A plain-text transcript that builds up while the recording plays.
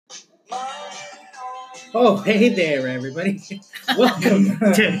Oh, hey there, everybody. Welcome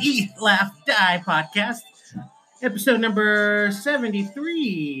to Eat, Laugh, Die podcast, episode number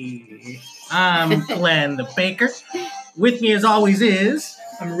 73. I'm Glenn the Baker. With me, as always, is...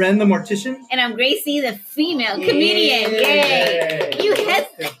 I'm Ren the Mortician. And I'm Gracie the female comedian. Yay! You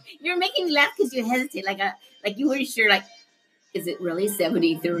you're making me laugh because you hesitate. Like you weren't sure, like, is it really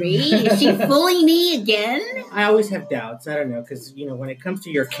 73? Is she fooling me again? I always have doubts. I don't know, because, when it comes to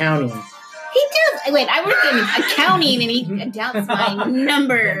your counting... He does. Wait, I work in accounting, and he doubts my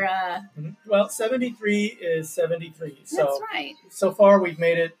number. Well, 73 is 73. So, that's right. So far, we've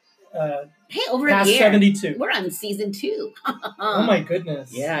made it over past a year. 72. We're on season 2. Oh, my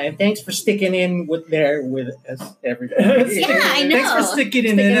goodness. Yeah, and thanks for sticking in with us, everybody. Yeah, I know. Thanks for sticking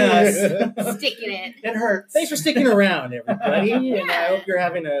in us. Sticking it. It hurts. Thanks for sticking around, everybody. And I hope you're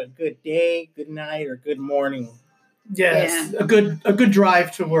having a good day, good night, or good morning. Yes, yeah. a good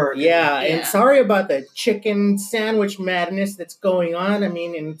drive to work. Yeah, and sorry about the chicken sandwich madness that's going on. I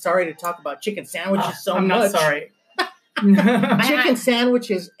mean, and sorry to talk about chicken sandwiches so much. I'm not sorry. Chicken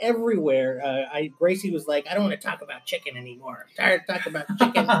sandwiches everywhere. Gracie was like, I don't want to talk about chicken anymore. I'm tired of talking about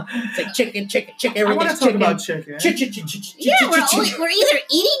chicken. It's like chicken. I want to talk about chicken. Yeah, we're either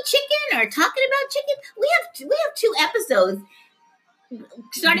eating chicken or talking about chicken. We have 2 episodes.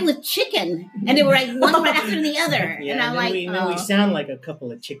 Starting with chicken, and they were like one right after the other, yeah, and I'm like, we sound like a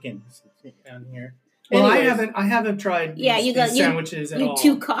couple of chickens down here. Well, anyways, I haven't tried. These sandwiches at all.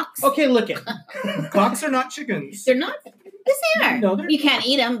 2 cocks. Okay, look it. Cocks are not chickens. They're not. Yes, they are. No, you can't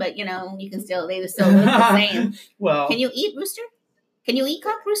eat them, but you can still. They still look the same. Well, can you eat rooster? Can you eat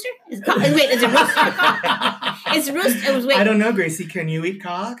cock rooster? Is it rooster? It's rooster. Wait. I don't know, Gracie. Can you eat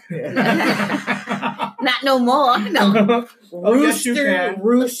cock? Not no more. No. Rooster.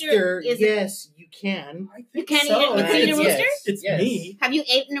 Yes, you can. You can eat it. You can eat a rooster. Yes. It's me. Have you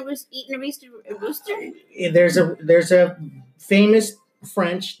eaten a rooster? There's a famous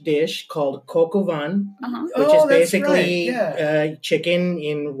French dish called coq au vin, which is basically chicken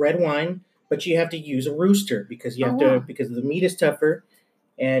in red wine. But you have to use a rooster because because the meat is tougher,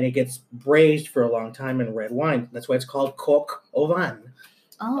 and it gets braised for a long time in red wine. That's why it's called coq au vin.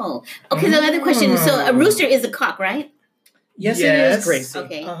 Oh, okay. So another question. So a rooster is a cock, right? Yes, it is, Gracie.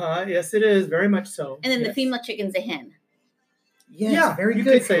 Okay. Yes, it is. Very much so. And then the female chicken's a hen. Yes, yeah, very you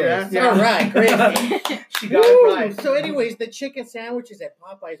good. Could say that. Yeah. All right, great. She got it right. So, anyways, the chicken sandwiches at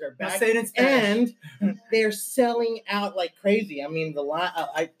Popeyes are back, and they're selling out like crazy. I mean, the line.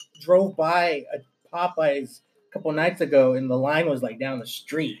 I drove by a Popeyes a couple nights ago, and the line was like down the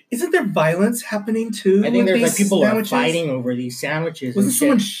street. Isn't there violence happening too? I think there's like people are fighting over these sandwiches. Wasn't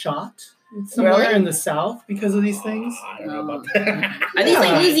someone shot somewhere in the South because of these things? I don't know about that. Are these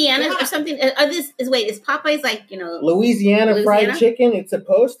like Louisiana or something? Is Popeyes like, Louisiana fried chicken? It's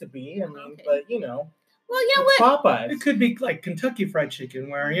supposed to be. I mean, but well, you know what? Popeyes. It could be like Kentucky Fried Chicken,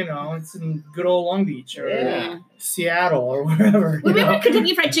 where it's in good old Long Beach or Seattle or wherever. Remember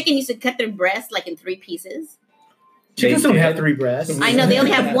Kentucky Fried Chicken used to cut their breast like in 3 pieces? Chickens don't have 3 breasts. I know they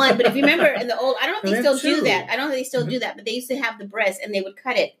only have 1, but if you remember in the old, I don't know if they still do that. I don't know if they still do that, but they used to have the breast and they would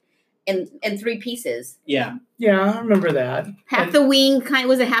cut it in 3 pieces. Yeah, I remember that. Half the wing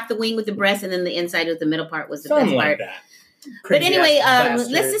was it half the wing with the breast, and then the inside with the middle part was the best part. Like that. But anyway,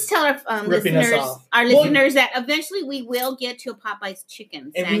 let's just tell our listeners that eventually we will get to a Popeyes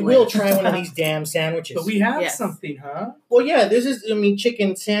chicken sandwich. And we will try one of these damn sandwiches. But we have something, huh? Well, yeah,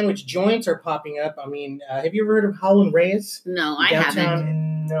 chicken sandwich joints are popping up. I mean, have you ever heard of Howlin' Ray's? No, I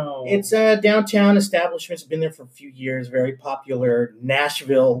haven't. No. It's a downtown establishment. It's been there for a few years. Very popular.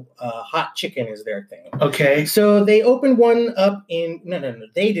 Nashville hot chicken is their thing. Okay. So they opened one up in... No,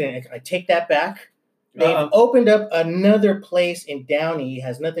 they didn't. I take that back. They've opened up another place in Downey. It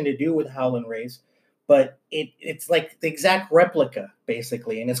has nothing to do with Howlin' Ray's, but it's like the exact replica,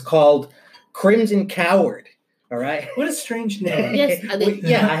 basically, and it's called Crimson Coward. All right. What a strange name. Yes.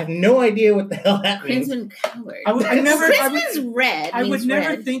 I have no idea what the hell that means. Crimson Coward. Crimson's red. I would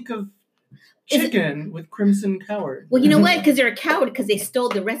never think of chicken with Crimson Coward. Well, you know what? Because they're a coward because they stole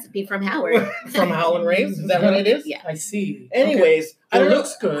the recipe from Howard. From Howlin' Ray's? Is that what it is? Yeah. I see. Anyways, I don't know. It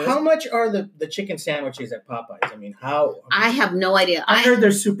looks good. How much are the chicken sandwiches at Popeyes? I mean, how? I have no idea. I heard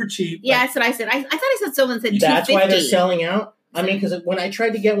they're super cheap. Yeah, that's what I said. I thought I said someone said $2.50. That's why they're selling out? I mean, because when I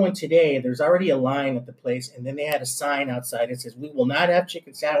tried to get one today, there's already a line at the place, and then they had a sign outside that says, "We will not have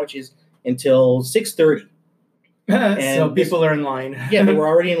chicken sandwiches until 6:30." So people are in line. Yeah, they were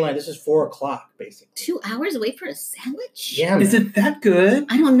already in line. This is 4:00, basically. 2 hours away for a sandwich? Yeah, man. Is it that good?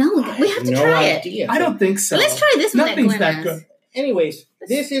 I don't know. We have to try it. I don't think so. Let's try this one. Nothing's that good. Anyways,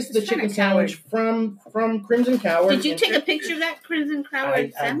 This is the chicken sandwich from Crimson Coward. Did you take a picture of that Crimson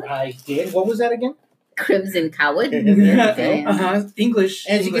Coward sandwich? I did. What was that again? Crimson Coward. English.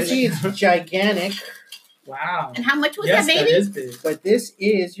 As you can see, it's gigantic. Wow. And how much was that, baby? That is big. But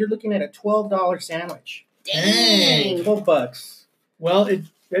you're looking at a $12 sandwich. Dang. $12. Well, it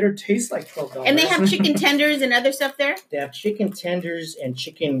better taste like $12. And they have chicken tenders and other stuff there? They have chicken tenders and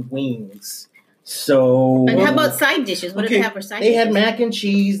chicken wings. So. And how about side dishes? What do they have for side dishes? They had mac and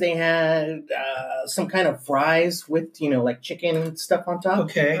cheese. They had some kind of fries with, like chicken stuff on top.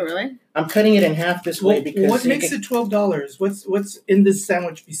 Okay. Oh, really? I'm cutting it in half this way because. What makes it $12? What's in this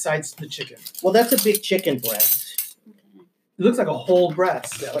sandwich besides the chicken? Well, that's a big chicken breast. Okay. It looks like a whole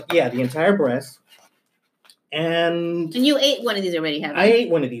breast. Yeah, the entire breast. And you ate one of these already, haven't you? I ate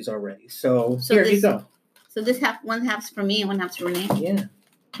one of these already. So here you go. So this one half's for me and one half's for Renee? Yeah.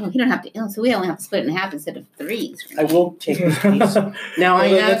 Oh, you don't have to. So we only have to split it in half instead of 3. I will take this piece. Now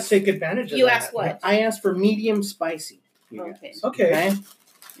let's take advantage of you that. asked what? I asked for medium spicy. Okay.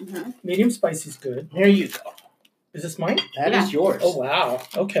 Mm-hmm. Medium spicy is good. Here you go. Is this mine? That is yours. Oh wow.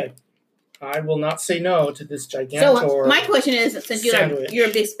 Okay. I will not say no to this gigantic. So my question is, since you're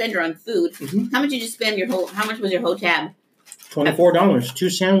a big spender on food, how much did you spend how much was your whole tab? $24. 2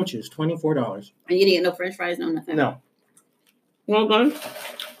 sandwiches, $24. And you didn't get no French fries, no nothing. No. Well done.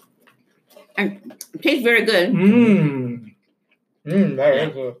 And it tastes very good. Very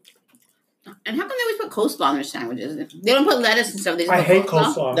good. And how come they always put coleslaw on their sandwiches? They don't put lettuce and stuff. They just I hate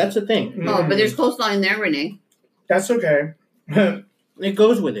coleslaw. That's the thing. Oh, but there's coleslaw in there, Renee. That's okay. It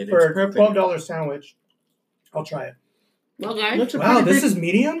goes with it. For it's perfect. a $12 sandwich, I'll try it. Well, guys. Wow, this is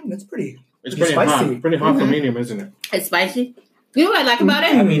medium? That's pretty. It's pretty spicy. Hot. Pretty hot for medium, isn't it? It's spicy. You know what I like about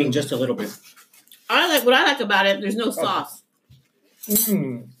it? I'm eating just a little bit. What I like about it, there's no sauce.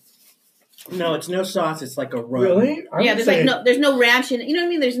 No, it's no sauce. It's like a rub. Really? There's no ranch in it. You know what I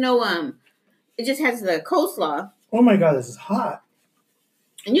mean? There's no it just has the coleslaw. Oh my god, this is hot.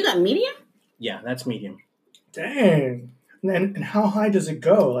 And you got medium? Yeah, that's medium. Dang. And how high does it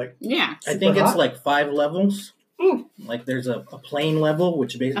go? Yeah. I think it's like 5 levels. Like there's a plain level,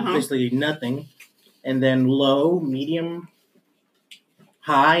 which basically nothing. And then low, medium,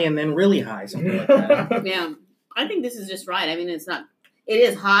 high, and then really high. Something like that. Yeah. I think this is just right. I mean, it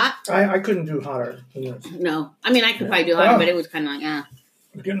is hot. I couldn't do hotter than this. No. I mean, I could probably do hotter, but it was kind of like,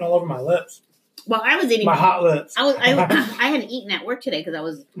 It's getting all over my lips. Well, I was eating my hot lips. I hadn't eaten at work today because I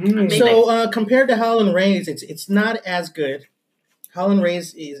was. So compared to Holland Rays, it's not as good. Holland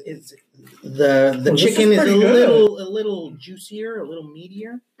Rays is the chicken is a little juicier, a little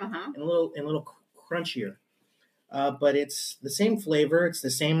meatier, and a little crunchier. But it's the same flavor. It's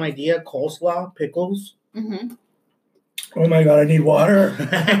the same idea. Coleslaw, pickles. Mm-hmm. Oh my god, I need water.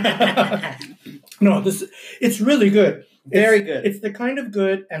 No, it's really good. Very good. It's the kind of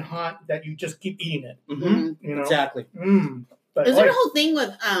good and hot that you just keep eating it. Mm-hmm. You know? Exactly. But is there a whole thing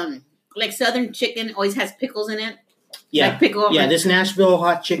with like Southern chicken always has pickles in it? Yeah, like pickle. Yeah, this Nashville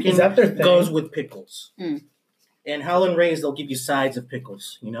hot chicken goes with pickles. Mm. And Howlin' Rays, they'll give you sides of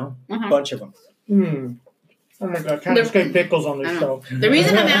pickles. You know, a bunch of them. Oh my god, can't escape pickles on this show. The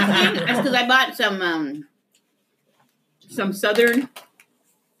reason I'm asking is because I bought some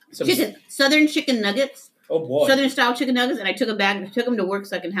southern chicken nuggets. Oh boy, Southern style chicken nuggets, and I took them to work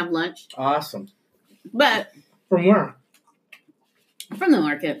so I can have lunch. Awesome. But from where? From the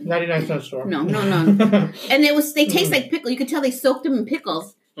market. 99-cent store. No. And they taste like pickle. You could tell they soaked them in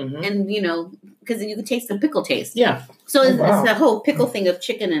pickles. Mm-hmm. And, because you could taste the pickle taste. Yeah. So it's the whole pickle thing of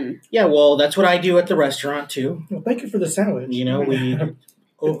chicken and... Yeah, well, that's what I do at the restaurant, too. Well, thank you for the sandwich. We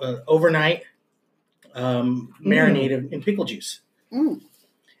overnight marinate in pickle juice. Mm.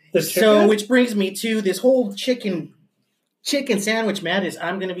 So, which brings me to this whole chicken sandwich madness.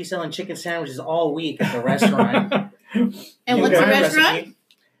 I'm going to be selling chicken sandwiches all week at the restaurant. And what's the restaurant?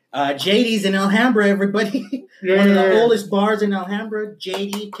 JD's in Alhambra, everybody. One of the oldest bars in Alhambra,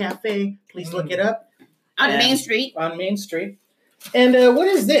 JD Cafe. Please look it up. On Main Street. On Main Street. And what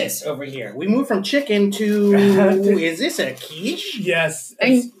is this over here? We moved from chicken to... is this a quiche? Yes.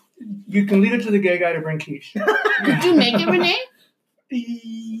 You can lead it to the gay guy to bring quiche. Did you make it, Renee?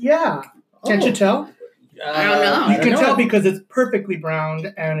 Yeah. Can't you tell? I don't know. You can tell because it's perfectly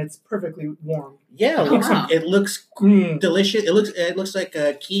browned and it's perfectly warm. Yeah, it looks delicious. It looks like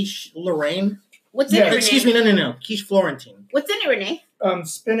a quiche Lorraine. What's in it, Renee? Excuse me, no. Quiche Florentine. What's in it, Renee?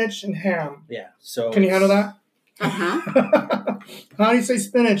 Spinach and ham. Yeah, so... Can you handle that? Uh-huh. How do you say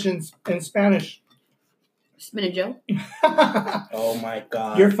spinach in Spanish? Spinacho. Oh my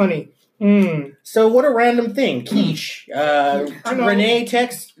god. You're funny. So what a random thing, quiche. Renee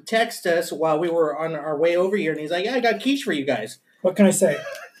text us while we were on our way over here, and he's like, "Yeah, I got quiche for you guys." What can I say?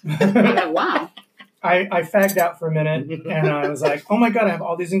 Wow. I fagged out for a minute, and I was like, oh my God, I have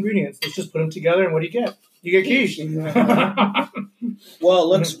all these ingredients. Let's just put them together, and what do you get? You get quiche. Well, it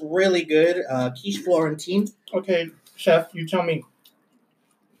looks really good. Quiche Florentine. Okay, chef, you tell me.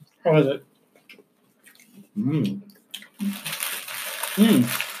 How is it?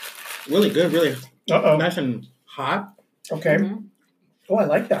 Really good, really nice and hot. Okay. Mm-hmm. Oh, I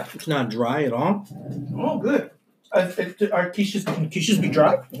like that. It's not dry at all. Oh, good. Are quiches be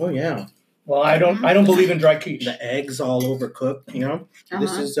dry? Oh yeah. Well, I don't believe in dry quiche. The eggs all overcooked, you know.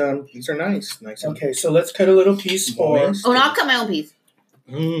 This is these are nice. Okay, so let's cut a little piece for. Oh, no, I'll cut my own piece.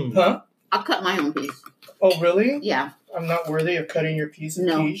 Huh? I'll cut my own piece. Oh, really? Yeah. I'm not worthy of cutting your piece of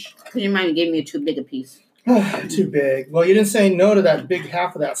quiche. Because your mind gave me too big a piece. Too big. Well, you didn't say no to that big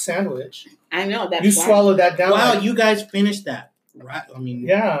half of that sandwich. I know that. You swallowed that down. Wow, you guys finished that, right? I mean,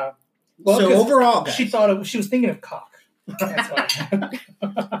 yeah. Well, so overall, guys, she was thinking of cock. That's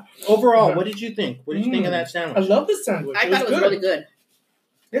why. Overall, what did you think? What did you think of that sandwich? I love the sandwich. I thought it was really good.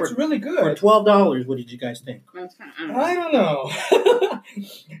 It's really good. For $12, what did you guys think? I don't know.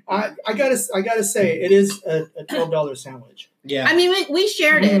 I gotta say it is a $12 sandwich. Yeah. I mean, we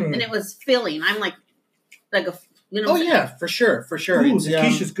shared it and it was filling. I'm like a Oh yeah, for sure. Ooh, the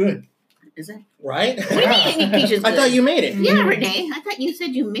quiche is good. Is it? Right? What do you mean quiche is good? I thought you made it. Yeah, Renee. I thought you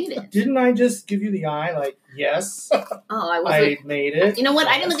said you made it. Didn't I just give you the eye? Like, yes. Oh, I made it. You know what?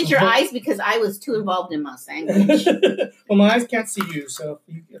 I didn't look at your eyes because I was too involved in my sandwich. Well, my eyes can't see you, so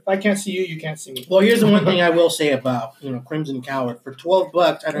if I can't see you, you can't see me. Well, here's the one thing I will say about Crimson Coward. For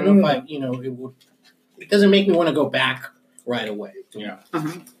 $12, I don't know if it doesn't make me want to go back right away. Yeah.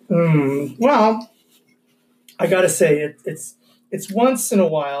 Well, I gotta say it's once in a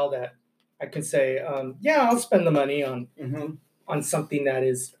while that I can say, I'll spend the money on something that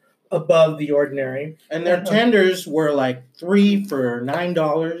is above the ordinary. And their tenders were like 3 for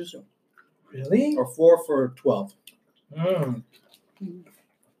 $9. Really? Or 4 for $12.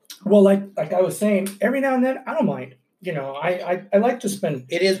 Well, like I was saying, every now and then I don't mind. I like to spend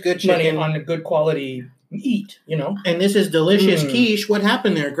it is good money chicken on a good quality meat. And this is delicious quiche. What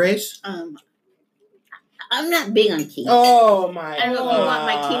happened there, Grace? I'm not big on quiche. Oh my! I don't know if you want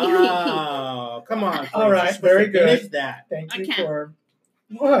my quiche. Oh, come on! All right, very good. Finish that. Thank you for.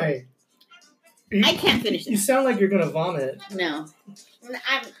 Why? I can't finish it. You sound like you're gonna vomit. No,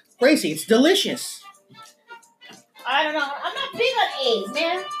 Gracie, it's delicious. I don't know. I'm not big on eggs,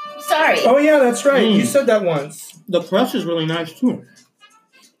 man. Sorry. Oh yeah, that's right. You said that once. The crust is really nice too.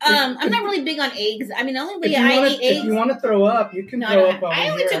 I'm not really big on eggs. I mean, the only way I eat eggs. If you want to throw up, you can throw up. I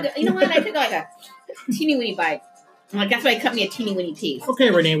only took. You know what? I took like a teeny weeny bite. Like that's why I cut me a teeny weeny piece. Okay,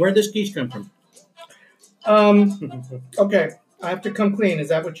 Renee, where'd this quiche come from? Okay, I have to come clean. Is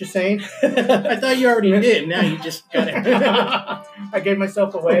that what you're saying? I thought you already did. Now you just got it. I gave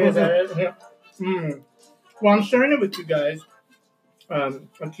myself away. Is that it? Well, I'm sharing it with you guys. A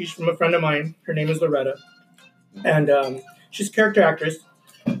quiche from a friend of mine. Her name is Loretta, and she's a character actress.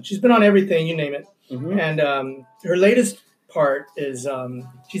 She's been on everything, you name it. And her latest part is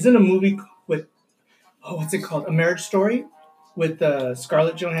she's in a movie with, what's it called? A Marriage Story with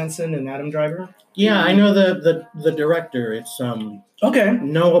Scarlett Johansson and Adam Driver. Yeah, I know the director. It's okay,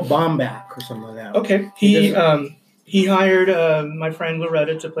 Noah Baumbach or something like that. Okay, he hired my friend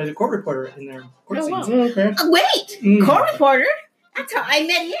Loretta to play the court reporter in their court scenes. Wow. Okay. Wait, court reporter? That's how I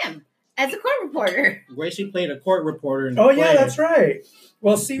met him, as a court reporter. Gracie played a court reporter in the play. Yeah, that's right.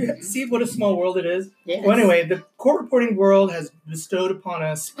 Well, see what a small world it is. Yes. Well, anyway, the court reporting world has bestowed upon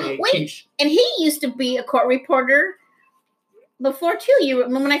us a quiche. And he used to be a court reporter before too.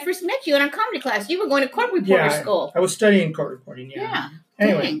 When I first met you in our comedy class, you were going to court reporter school. I was studying court reporting. Yeah.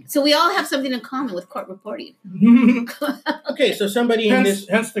 Anyway, dang. So we all have something in common with court reporting. Okay, so somebody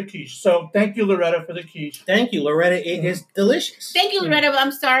hence the quiche. So thank you, Loretta, for the quiche. Thank you, Loretta. It is delicious. Thank you, Loretta. But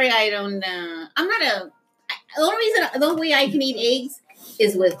I'm sorry, I don't. I'm not the only way I can eat eggs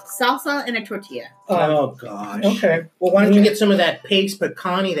is with salsa and a tortilla. Oh gosh. Okay. Well, why don't you get some of that paste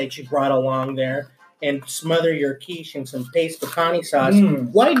pecani that you brought along there and smother your quiche in some paste pecani sauce?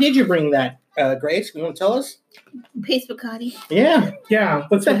 Why did you bring that, Grace? You want to tell us? Paste pecani? Yeah. Yeah.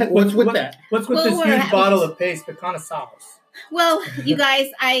 What's with that? What's with this huge bottle of paste pecani sauce? Well, you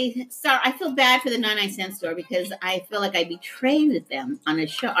guys, I feel bad for the 99-cent store because I feel like I betrayed them on a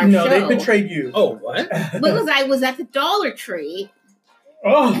show. No, they betrayed you. Oh, what? Because I was at the Dollar Tree.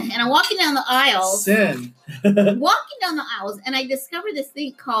 Oh. And I'm walking down the aisles. Sin. Walking down the aisles, and I discovered this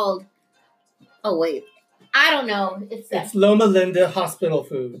thing called. Oh wait, I don't know. It's Loma Linda hospital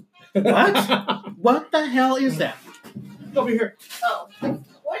food. What? What the hell is that? Over here. Oh,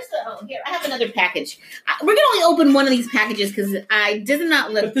 where's the? Oh, here. I have another package. We're gonna only open one of these packages because I did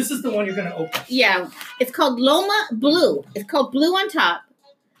not look. But this is the one you're gonna open. Yeah, it's called Loma Blue. It's called Blue on top.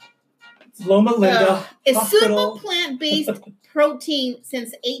 It's Loma Linda. It's suitable plant-based protein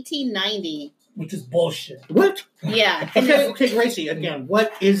since 1890. Which is bullshit. What? Yeah. Okay, Gracie. Again,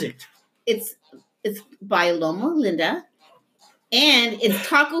 what is it? It's by Loma Linda. And it's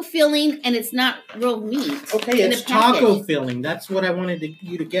taco filling, and it's not real meat. Okay, it's taco filling. That's what I wanted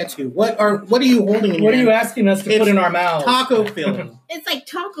you to get to. What are you holding in What your hand? are you asking us to put in our mouths? Taco filling. It's like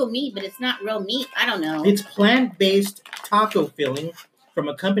taco meat, but it's not real meat. I don't know. It's plant-based taco filling from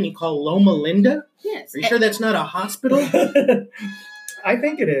a company called Loma Linda. Yes. Are you sure that's not a hospital? I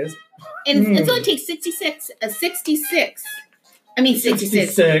think it is. And it only takes 66. I mean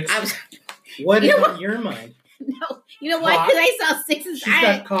 66. What is on your mind? No, you know why? Because I saw 6. She's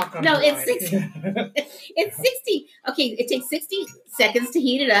got cock on it's 60. It's 60. Okay, it takes 60 seconds to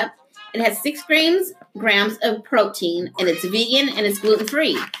heat it up. It has 6 grams of protein, and it's vegan and it's gluten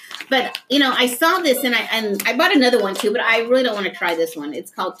free. But I saw this and I bought another one too. But I really don't want to try this one. It's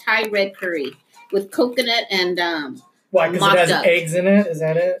called Thai red curry with coconut and why? Because it has eggs in it. Is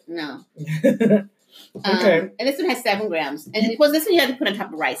that it? No. Okay. And this one has 7 grams. And this one you have to put on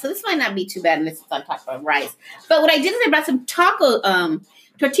top of rice. So this might not be too bad unless it's on top of rice. But what I did is I brought some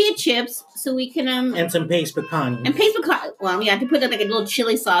tortilla chips so we can and some paste pecan. And paste pecan. Well, yeah, I have to put like a little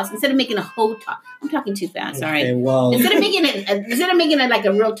chili sauce instead of making a whole taco. I'm talking too fast. All right. Well, instead of making it like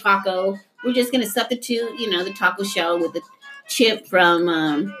a real taco, we're just gonna substitute, the taco shell with the chip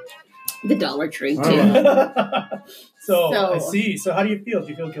from the Dollar Tree too. So I see. So how do you feel? Do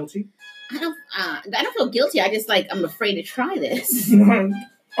you feel guilty? I don't feel guilty. I just I'm afraid to try this.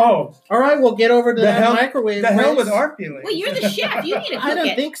 Oh, all right. We'll get over to that microwave. The hell with our feelings. Well, you're the chef. You need to cook I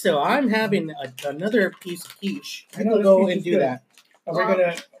don't think so. I'm having another piece of quiche. I can go and do that. Are we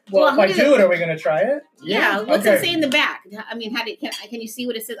gonna? Well, if I do it, are we gonna try it? Yeah. What's it say in the back? I mean, can you see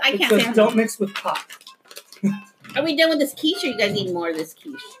what it says? I can't. It says don't mix with cock. Are we done with this quiche, or you guys need more of this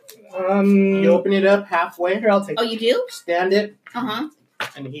quiche? You open it up halfway. Here, I'll take. Oh, you do? Stand it.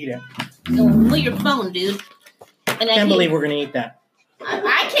 And heat it. Move your phone, dude. And I can't believe we're gonna eat that.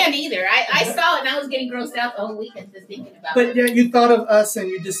 I can't either. I saw it and I was getting grossed out the whole weekend just thinking about it. But yeah, you thought of us and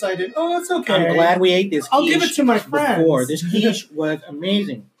you decided, oh, it's okay. I'm glad we ate this quiche. I'll give it to my friends. Before. This quiche was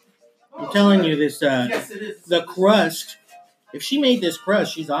amazing. I'm telling you, this yes, it is. The crust. If she made this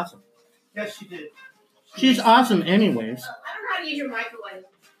crust, she's awesome. Yes, she did. She's awesome, anyways. I don't know how to use your microwave.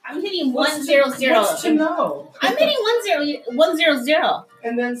 I'm hitting 100. What's to know? I'm hitting 100.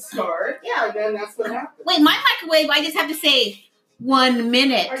 And then start. Yeah. And then that's what happens. Wait, my microwave, I just have to say 1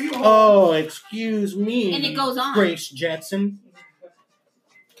 minute. Oh, excuse me. And it goes on. Grace Jetson.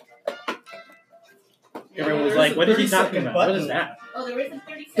 Everyone was like, what is he talking about? What is that? Oh, there is a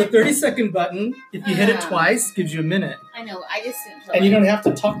 30 second. The 30-second button, if you hit it twice, gives you a minute. I know. I just didn't and you don't have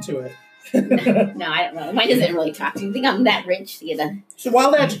to talk to it. No, I don't know. Mine doesn't really talk to you. I think I'm that rich, So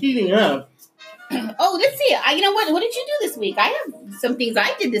while that's heating up. Oh, let's see. You know what? What did you do this week? I have some things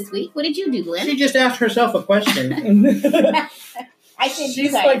I did this week. What did you do, Glenn? She just asked herself a question. I said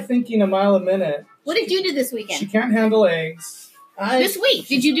she's like thinking a mile a minute. What did you do this weekend? She can't handle eggs. This week.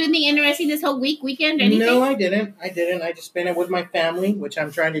 Did you do anything interesting this whole weekend or anything? No, I didn't. I just spent it with my family, which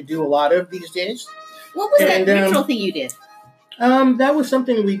I'm trying to do a lot of these days. What was that ritual thing you did? That was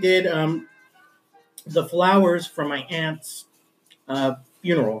something we did. The flowers from my aunt's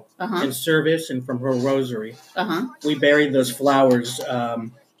funeral and service and from her rosary. We buried those flowers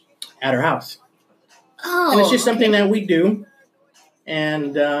at her house. Oh. And it's just something that we do.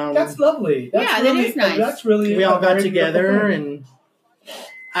 And that's lovely. That is nice. That's really. We all got together and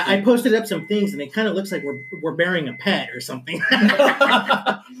I posted up some things, and it kind of looks like we're burying a pet or something.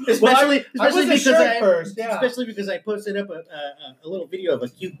 especially because I posted up a little video of a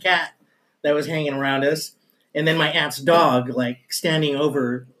cute cat that was hanging around us, and then my aunt's dog like standing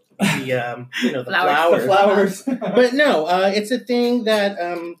over the the flowers. But no, it's a thing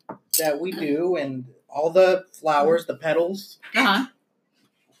that we do, and all the flowers, the petals.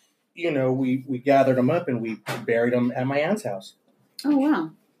 We gathered them up and we buried them at my aunt's house. Oh,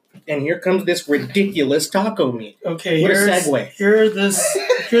 wow. And here comes this ridiculous taco meat. Okay, what a segue. Here's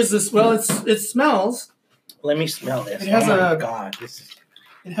this. Well, it smells. Let me smell this. It has God,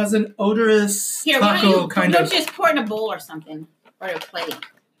 it has an odorous taco kind of. Don't just pour in a bowl or something or a plate.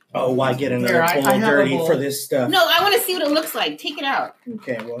 Oh, why get another bowl dirty for this stuff? No, I want to see what it looks like. Take it out.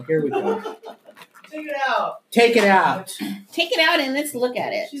 Okay, well, here we go. Take it out. Take it out. Take it out and let's look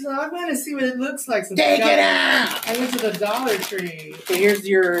at it. She's like, I'm going to see what it looks like. Take it out. I went to the Dollar Tree. So here's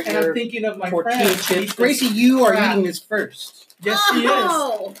your. And I'm thinking of my tortilla friends. chips. Gracie, you are eating this first. Yes, she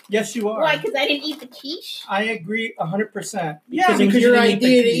is. Yes, you are. Why? Because I didn't eat the quiche? I agree 100%. Yeah, because your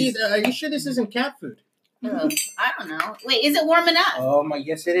idea to eat. Are you sure this isn't cat food? I don't know. Wait, is it warm enough? Oh my,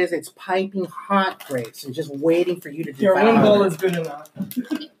 yes it is. It's piping hot, Grace, and just waiting for you to devour. Your one bowl is good enough.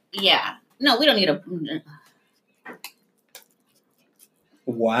 Yeah. No, we don't need a.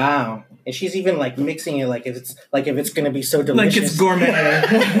 Wow, and she's even like mixing it like if it's gonna be so delicious. Like it's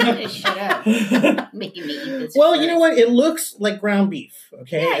gourmet. Shut up, making me eat this. Well, you know what? It looks like ground beef.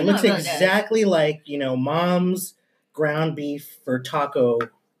 Okay, Yeah, it looks really exactly like Mom's ground beef for taco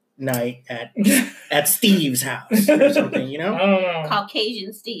night at Steve's house or something. I don't know.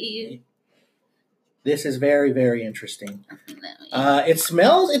 Caucasian Steve. This is very, very interesting.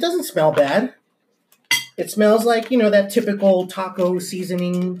 It doesn't smell bad. It smells like, that typical taco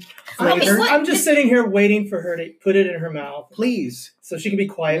seasoning flavor. Okay, I'm just sitting here waiting for her to put it in her mouth. Please. So she can be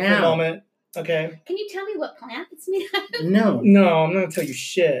quiet for a moment. Okay? Can you tell me what plant it's made out of? No. No, I'm not going to tell you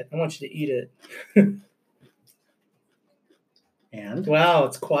shit. I want you to eat it. And? Wow,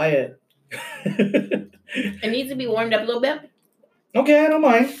 it's quiet. It needs to be warmed up a little bit. Okay, I don't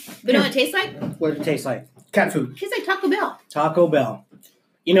mind. But you know what it tastes like? What does it taste like? Cat food. It tastes like Taco Bell. Taco Bell.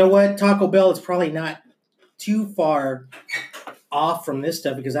 You know what? Taco Bell is probably not too far off from this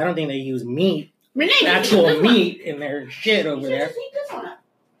stuff because I don't think they use actual meat in their shit over there. Just eat this one.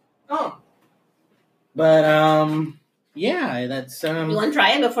 Oh. But, yeah, that's... You want to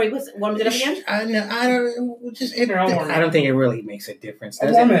try it before you warm it up again? I don't think it really makes a difference.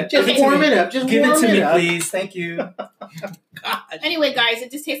 Does warm it? Just warm it up. Just give warm it to me, up. please. Thank you. Gosh. Anyway, guys,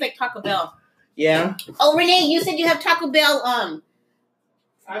 it just tastes like Taco Bell. Yeah. Oh, Renee, you said you have Taco Bell. I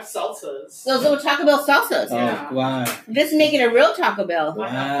have salsas. Those little Taco Bell salsas. Yeah. Oh, wow. This is making a real Taco Bell. Wow. I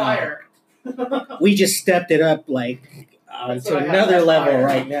have fire. We just stepped it up to another level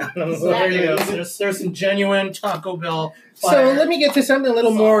right now. So there you go. There's some genuine Taco Bell fire. So let me get to something a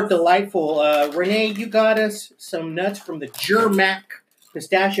little more delightful. Renee, you got us some nuts from the Germac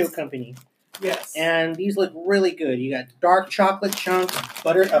Pistachio Company. Yes. And these look really good. You got dark chocolate chunks,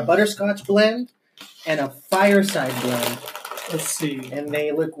 a butterscotch blend, and a fireside blend. Let's see. And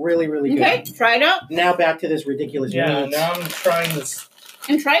they look really, really good. Okay, try it out. Now back to this ridiculous meat. Now I'm trying this.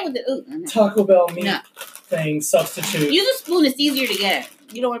 And try it with the Taco Bell meat thing substitute. Use a spoon. It's easier to get.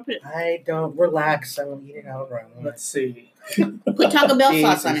 You don't want to put it. I don't. Relax. I'm going to eat it outright. Let's see. Put Taco Bell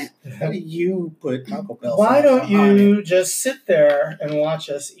sauce on it. How do you put Taco Bell Why sauce don't you it? just sit there and watch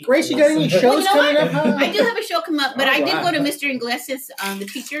us eat? Grace, you got any shows coming up? I do have a show come up, but I did go to Mr. Iglesias, the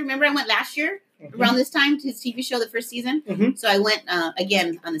teacher. Remember I went last year around this time to his TV show, the first season? Mm-hmm. So I went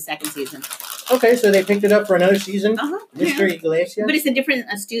again on the second season. Okay, so they picked it up for another season? Mr. Iglesias? But it's a different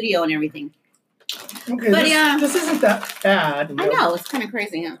studio and everything. Okay, but this isn't that bad. I know, it's kind of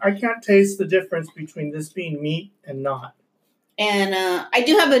crazy, huh? I can't taste the difference between this being meat and not. And I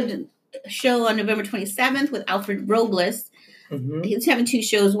do have a show on November 27th with Alfred Robles. Mm-hmm. He's having two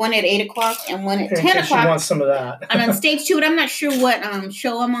shows, one at 8 o'clock and one at 10 o'clock. She wants some of that. And on stage 2, and I'm not sure what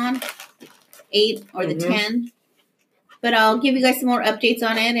show I'm on, 8 or the 10. But I'll give you guys some more updates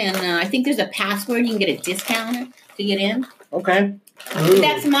on it. And I think there's a password. You can get a discount to get in. Okay.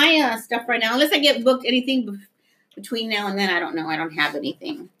 That's my stuff right now. Unless I get booked anything between now and then, I don't know. I don't have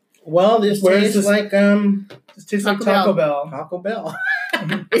anything. Well, this tastes like Taco Bell. Taco Bell.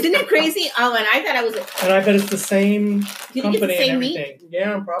 Isn't it crazy? Oh, and I thought I was. And I bet it's the same company and everything. Meat?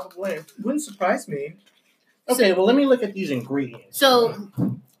 Yeah, probably. Wouldn't surprise me. Okay, well, let me look at these ingredients. So.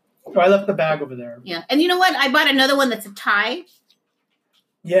 I left the bag over there. Yeah, and you know what? I bought another one that's a Thai.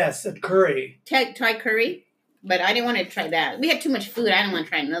 Yes, a curry. Thai curry, but I didn't want to try that. We had too much food. I didn't want to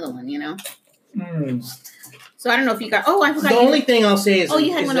try another one. So I don't know if you got. Oh, I forgot. The only thing I'll say is,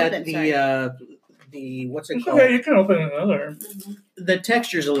 you had one that open. The what's it called? Okay, you can open another. The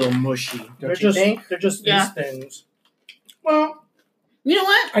texture's a little mushy. Don't you think? They're just these things. Well, you know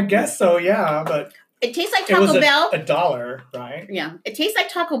what? I guess so. Yeah, but it tastes like Taco Bell. $1, right? Yeah, it tastes like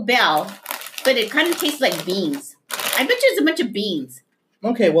Taco Bell, but it kind of tastes like beans. I bet you it's a bunch of beans.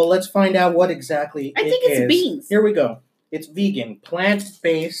 Okay, well, let's find out what exactly I think it's beans. Here we go. It's vegan,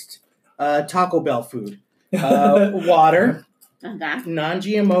 plant-based Taco Bell food. Water.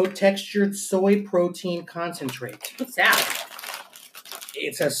 Non-GMO textured soy protein concentrate. What's that?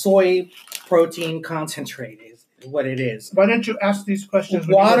 It's a soy protein concentrate is what it is. Why didn't you ask these questions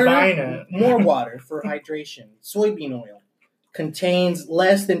when you were buying it? More water for hydration. Soybean oil. Contains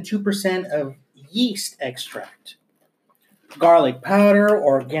less than 2% of yeast extract. garlic powder,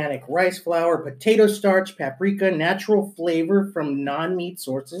 organic rice flour, potato starch, paprika, natural flavor from non-meat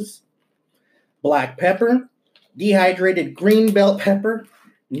sources, black pepper, dehydrated green bell pepper,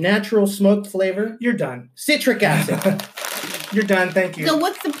 natural smoke flavor. You're done. Citric acid. You're done. Thank you. So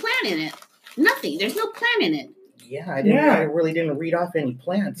what's the plant in it? Nothing. There's no plant in it. Yeah, I really didn't read off any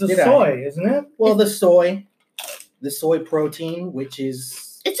plants. The soy, isn't it? Well, the soy protein, which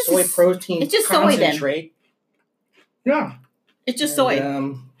is soy protein it's just concentrate. Soy then. Yeah, it's just soy.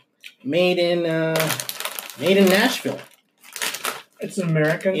 Made in Nashville. It's an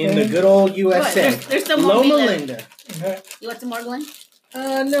American in thing? The good old USA. There's some more. Loma Linda. Okay. You want some more, Glenn?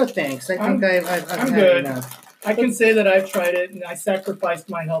 No thanks. I think I've I'm had good. enough. I can say that I've tried it and I sacrificed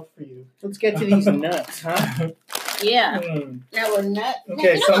my health for you. Let's get to these nuts, huh? Yeah. Now we're nuts.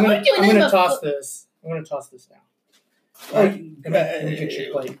 Okay, so I'm gonna toss this. I'm gonna toss this now. Get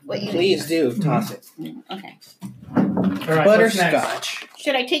your plate. Please do toss it. Okay. All right, butterscotch.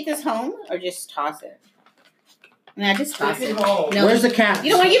 Should I take this home or just toss it? Nah, just toss it. No. Where's the cat?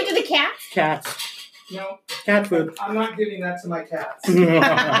 You don't want to give it to the cat? Cats. No. Cat food. I'm not giving that to my cats.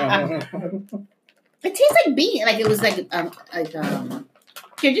 It tastes like bean. Like it was like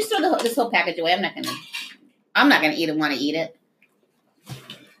Here, just throw this whole package away. I'm not gonna want to eat it.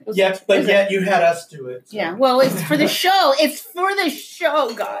 Yet you had us do it. So. Yeah. Well, it's for the show. It's for the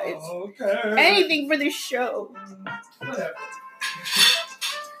show, guys. Okay. Anything for the show. Whatever.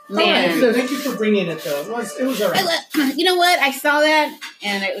 Man. So thank you for bringing it though. It was all right. You know what? I saw that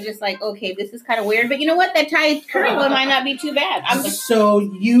and it was just like, okay, this is kind of weird. But you know what? That Thai curry one might not be too bad. So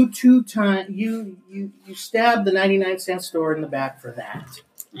you you stabbed the 99-cent store in the back for that.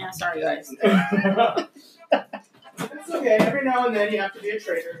 Yeah, sorry guys. It's okay. Every now and then you have to be a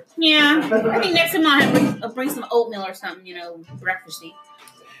traitor. Yeah. I think next time I'll bring some oatmeal or something, breakfasty.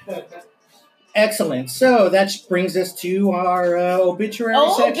 Excellent. So that brings us to our obituary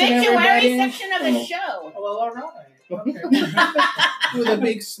section. Obituary section of the show. Well, all right. Okay. With a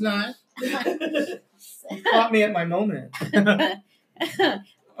big snot. Caught me at my moment. Okay.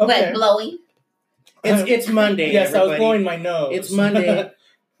 But blowing. It's Monday. Yes, everybody. I was blowing my nose. It's Monday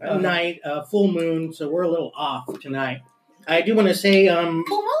night, full moon, so we're a little off tonight. I do want to say, full moon?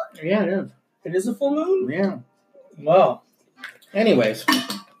 Yeah, it is. It is a full moon? Yeah. Wow. Anyways.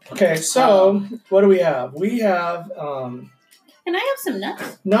 Okay, so what do we have? We have Can I have some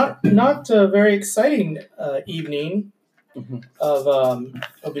nuts? Not a very exciting evening of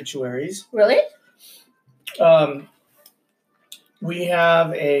obituaries. Really? We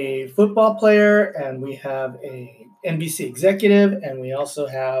have a football player, and we have a NBC executive, and we also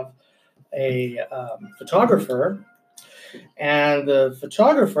have a photographer. And the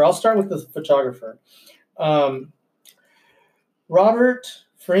photographer, I'll start with the photographer. Robert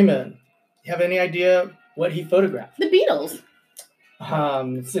Freeman. You have any idea what he photographed? The Beatles.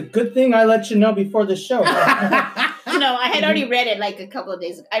 It's a good thing I let you know before the show. No, I had already read it like a couple of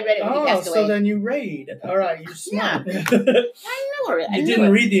days ago. I read it when he passed away. So then you read. All right, you're smart. Yeah. I know it. You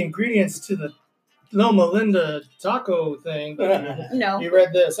didn't read the ingredients to the Loma Linda taco thing, but no. You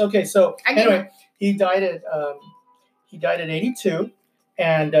read this. Okay, so anyway, he died at 82,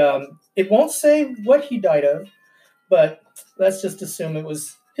 and it won't say what he died of, but let's just assume it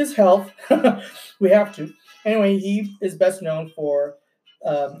was his health. We have to. Anyway, he is best known for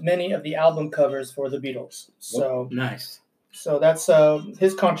many of the album covers for the Beatles. So nice. So that's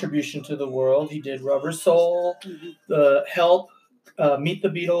his contribution to the world. He did Rubber Soul, The Help, Meet the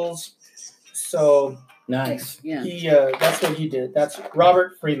Beatles. So nice. Yeah. He that's what he did. That's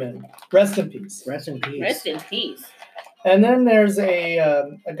Robert Freeman. Rest in peace. Rest in peace. Rest in peace. And then there's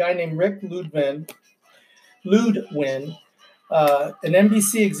a guy named Rick Ludwin, an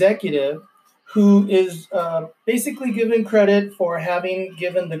NBC executive who is basically given credit for having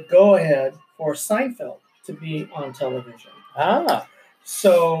given the go-ahead for Seinfeld to be on television.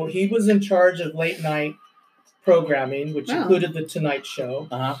 So he was in charge of late night programming, which included The Tonight Show.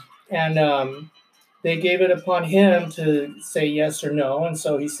 And they gave it upon him to say yes or no. And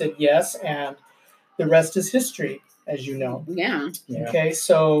so he said yes, and the rest is history, as you know. Yeah. Okay,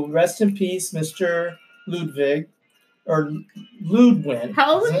 so rest in peace, Mr. Ludwig, or Ludwin.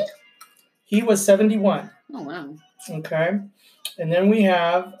 How old was he? He was 71. Oh, wow. Okay. And then we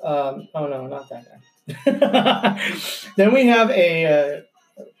have, oh no, not that guy. Then we have a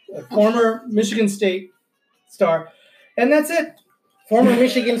former Michigan State star. And that's it. Former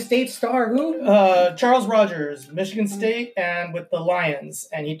Michigan State star who? Charles Rogers, Michigan State, and with the Lions.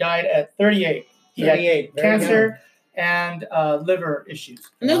 And he died at 38. He had cancer and liver issues.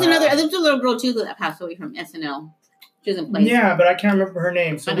 And there's a little girl too that passed away from SNL. She doesn't play. Yeah, but I can't remember her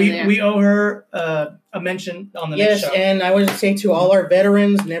name. So we owe her a mention on the next show. Yes, and I want to say to all our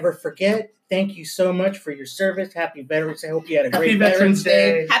veterans, never forget. Thank you so much for your service. Happy Veterans Day. I hope you had a great Veterans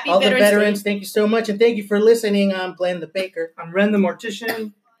Day. Happy all Veterans the veterans, Day. thank you so much. And thank you for listening. I'm Glenn the Baker. I'm Ren the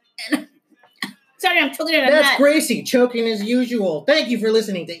Mortician. Sorry, I'm choking on That's Gracie, choking as usual. Thank you for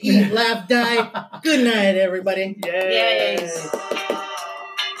listening to Eat, Laugh, Die. Good night, everybody. Yay. Yay.